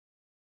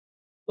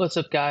What's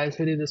up, guys?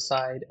 Hoodie this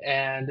side,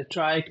 and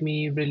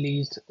TryHackMe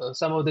released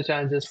some of the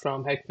challenges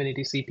from Hackfinity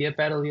CTF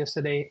battle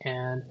yesterday,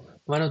 and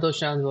one of those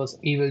challenges was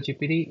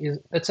Evil-GPT.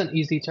 It's an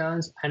easy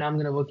challenge, and I'm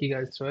gonna walk you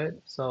guys through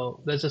it. So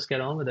let's just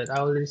get on with it. I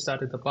already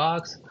started the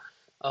box.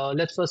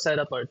 Let's first set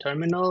up our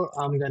terminal.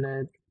 I'm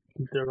gonna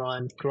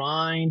run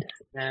grind,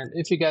 and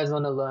if you guys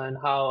want to learn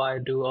how I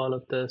do all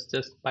of this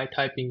just by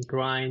typing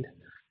grind,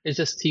 it's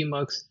just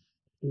teamwork's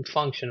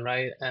function,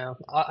 right?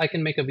 I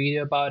can make a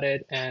video about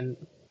it, and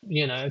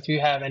if you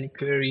have any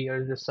query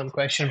or just some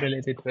question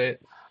related to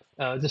it,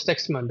 just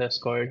text me on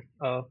Discord.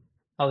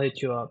 I'll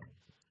hit you up.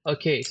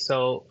 Okay,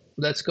 so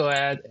let's go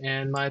ahead,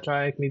 and my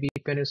TryHackMe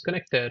VPN is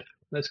connected.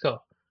 Let's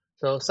go.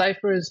 So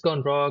Cypher has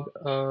gone rogue.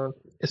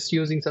 It's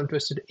using some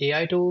twisted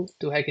AI tool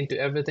to hack into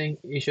everything,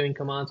 issuing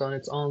commands on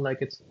its own, like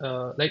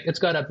it's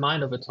got a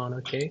mind of its own.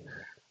 Okay,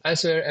 I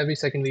swear every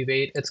second we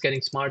wait, it's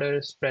getting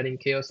smarter, spreading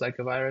chaos like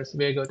a virus.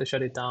 We're going to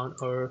shut it down,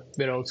 or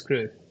we're all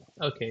screwed.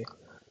 Okay,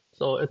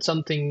 so it's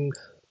something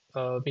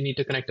we need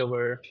to connect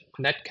over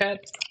Netcat.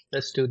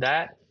 Let's do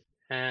that.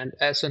 And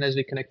as soon as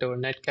we connect over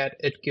Netcat,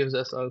 it gives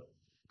us a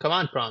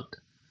command prompt.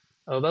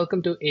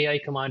 Welcome to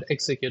AI Command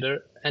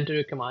Executor. Enter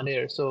your command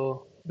here.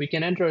 So we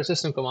can enter a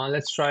system command.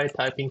 Let's try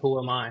typing who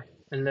am I,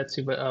 and let's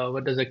see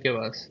what does it give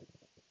us.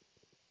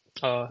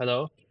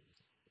 Hello.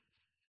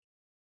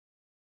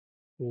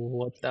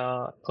 What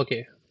the?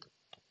 Okay,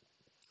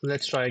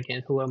 let's try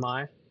again. Who am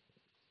I?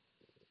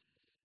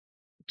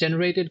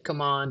 Generated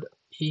command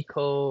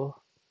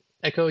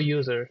echo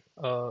user.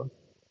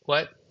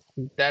 What?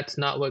 That's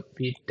not what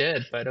we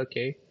did, but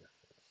okay.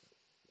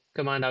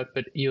 Command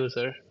output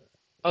user.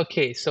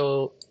 Okay,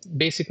 so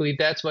basically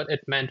that's what it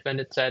meant when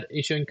it said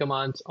issuing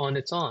commands on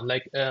its own,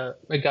 like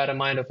it got a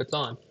mind of its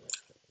own.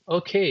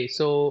 Okay,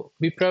 so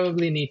we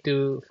probably need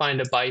to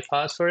find a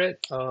bypass for it.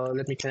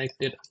 Let me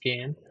connect it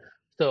again.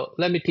 So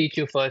let me teach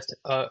you first,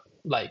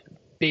 like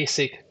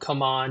basic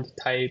command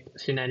type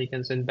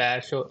shenanigans in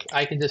Bash. So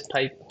I can just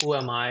type who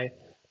am I,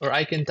 or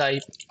I can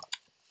type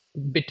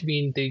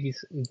between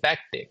these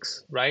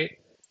backticks, right?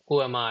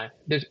 Who am I?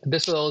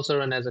 This will also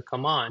run as a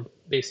command,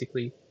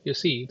 basically. You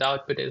see, the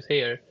output is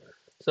here.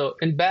 So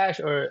in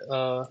Bash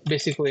or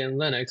basically in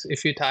Linux,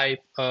 if you type,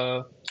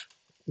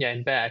 yeah,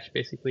 in Bash,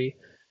 basically,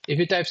 if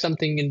you type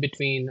something in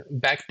between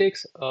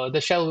backticks,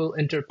 the shell will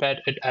interpret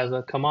it as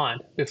a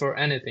command before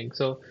anything.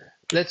 So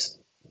let's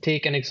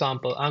take an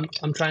example.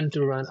 I'm trying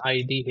to run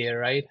ID here,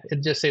 right?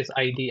 It just says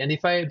ID. And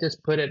if I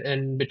just put it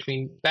in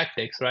between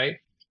backticks, right?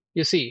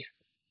 You see,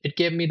 it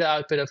gave me the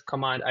output of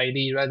command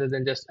ID rather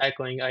than just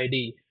echoing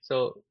ID.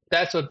 So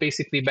that's what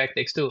basically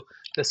backticks do.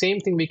 The same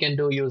thing we can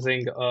do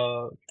using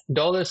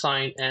dollar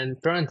sign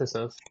and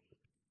parentheses.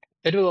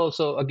 It will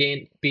also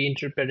again be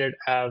interpreted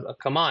as a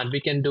command. We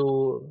can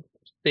do,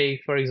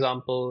 say, for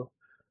example,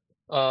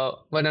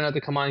 what another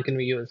command can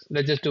we use?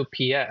 Let's just do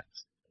ps.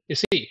 You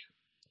see,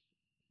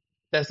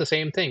 that's the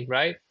same thing,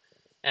 right?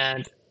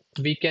 And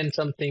we can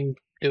something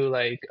do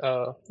like,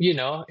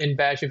 in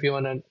Bash, if you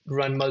want to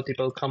run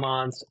multiple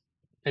commands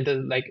and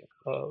then like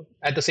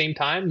at the same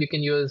time, you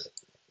can use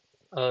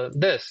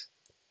this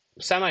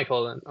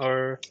semicolon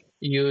or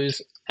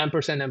use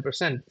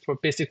ampersand for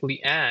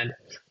basically and.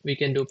 We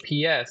can do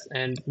ps,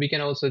 and we can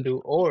also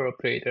do or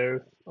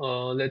operator.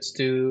 Let's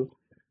do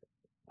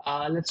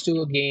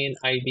again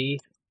ID.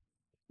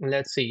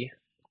 Let's see.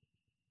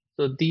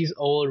 So these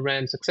all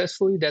ran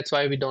successfully. That's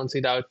why we don't see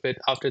the output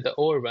after the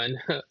or run,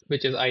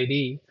 which is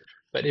ID.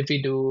 But if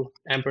we do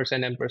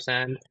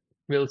ampersand,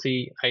 we'll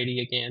see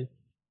ID again.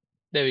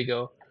 There we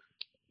go.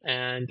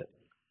 And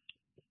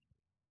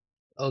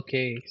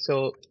okay,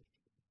 so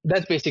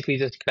that's basically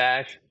just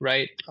bash,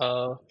 right?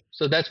 So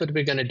that's what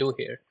we're gonna do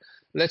here.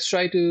 Let's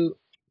try to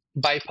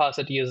bypass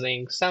it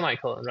using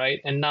semicolon, right?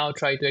 And now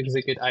try to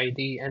execute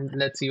ID, and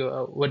let's see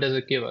what does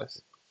it give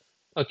us.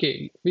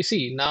 Okay, we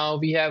see now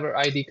we have our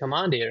ID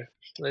command here.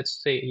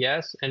 Let's say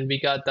yes, and we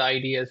got the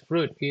ID as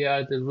root. We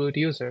are the root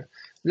user.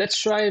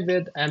 Let's try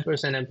with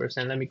ampersand.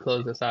 Let me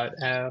close this out.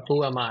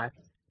 Who am I?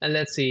 And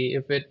let's see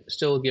if it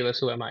still give us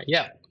who am I.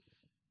 Yeah.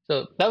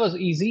 So that was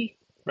easy,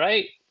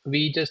 right?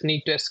 We just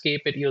need to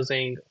escape it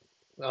using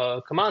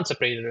command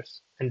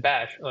separators and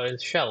bash or in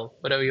shell,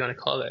 whatever you want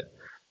to call it.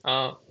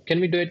 Can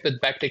we do it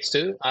with backticks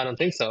too? I don't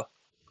think so.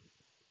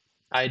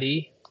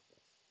 ID,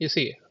 you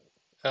see,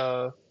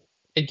 uh,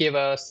 it gave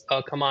us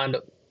a command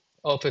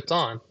of its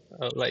own.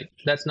 Like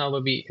that's not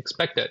what we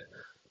expected,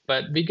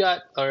 but we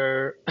got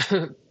our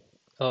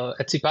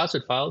etc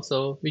password file,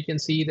 so we can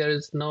see there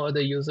is no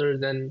other user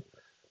than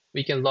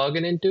we can log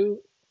in into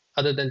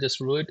other than just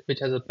root, which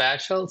has a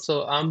bash shell.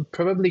 So I'm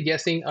probably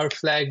guessing our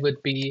flag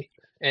would be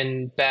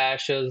in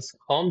bash's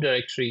home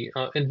directory,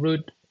 in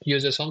root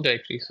user's home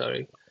directory,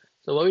 sorry.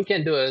 So what we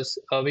can do is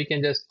we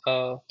can just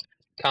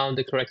count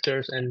the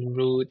characters and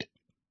root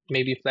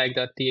maybe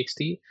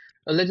flag.txt.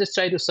 Let's just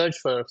try to search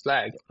for a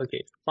flag.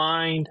 Okay,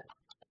 find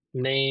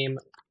name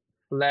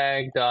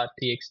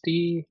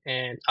flag.txt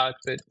and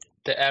output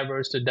the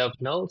errors to dev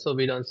null, so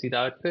we don't see the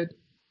output.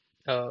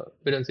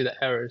 We don't see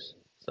the errors,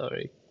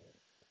 sorry.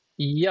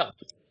 Yep,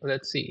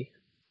 let's see.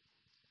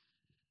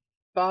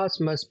 Pass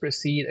must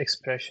precede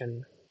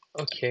expression.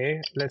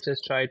 Okay, let's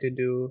just try to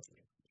do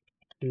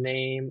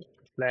name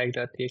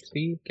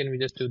flag.txt. Can we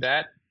just do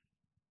that?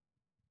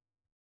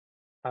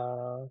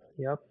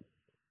 Yep.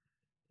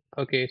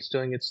 Okay, it's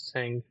doing its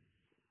thing.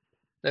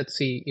 Let's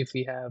see if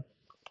we have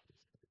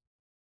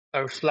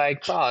our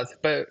flag path.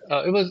 But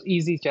it was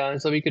easy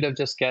challenge, so we could have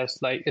just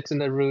guessed like it's in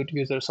the root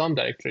user sum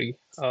directory.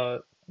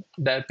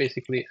 That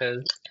basically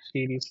is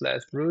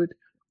cd/root.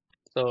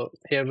 So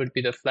here would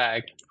be the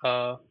flag.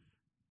 Oh,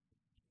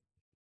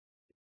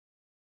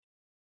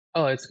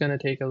 it's gonna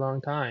take a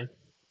long time.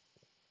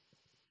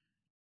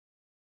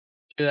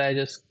 Should I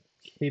just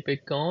keep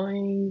it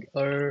going,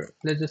 or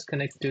let's just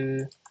connect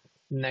to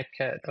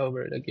netcat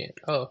over it again?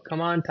 Oh,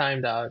 command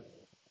timed out.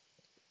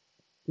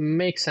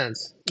 Makes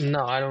sense.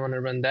 No, I don't want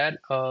to run that.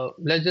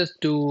 Let's just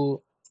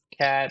do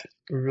cat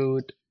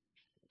root.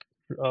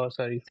 Oh,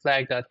 sorry,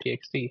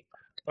 flag.txt.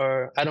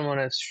 Or I don't want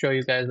to show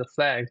you guys the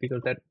flag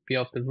because that'd be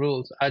off the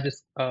rules. I'll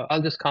just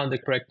count the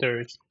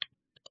characters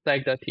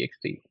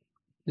flag.txt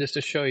just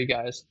to show you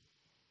guys.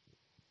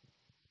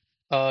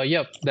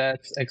 Yep,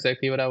 that's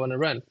exactly what I want to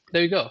run.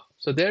 There you go.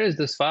 So there is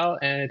this file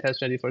and it has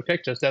 24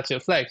 characters. That's your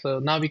flag. So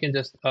now we can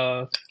just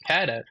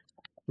cat it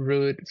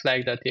root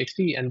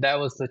flag.txt, and that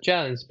was the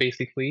challenge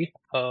basically.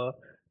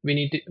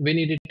 We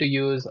needed to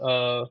use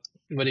what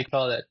do you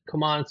call it?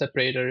 Command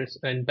separators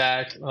and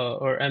back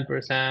or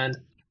ampersand,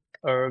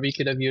 or we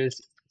could have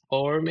used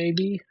or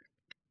maybe.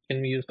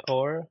 Can we use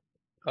or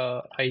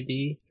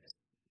ID?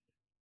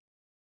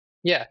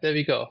 Yeah, there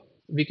we go.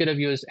 We could have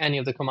used any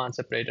of the command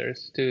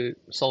separators to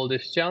solve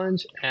this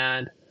challenge,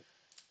 and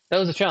that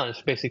was a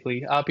challenge,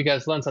 basically. I hope you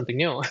guys learned something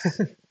new.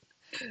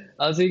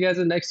 I'll see you guys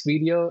in the next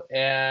video,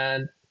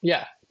 and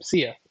yeah,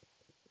 see ya.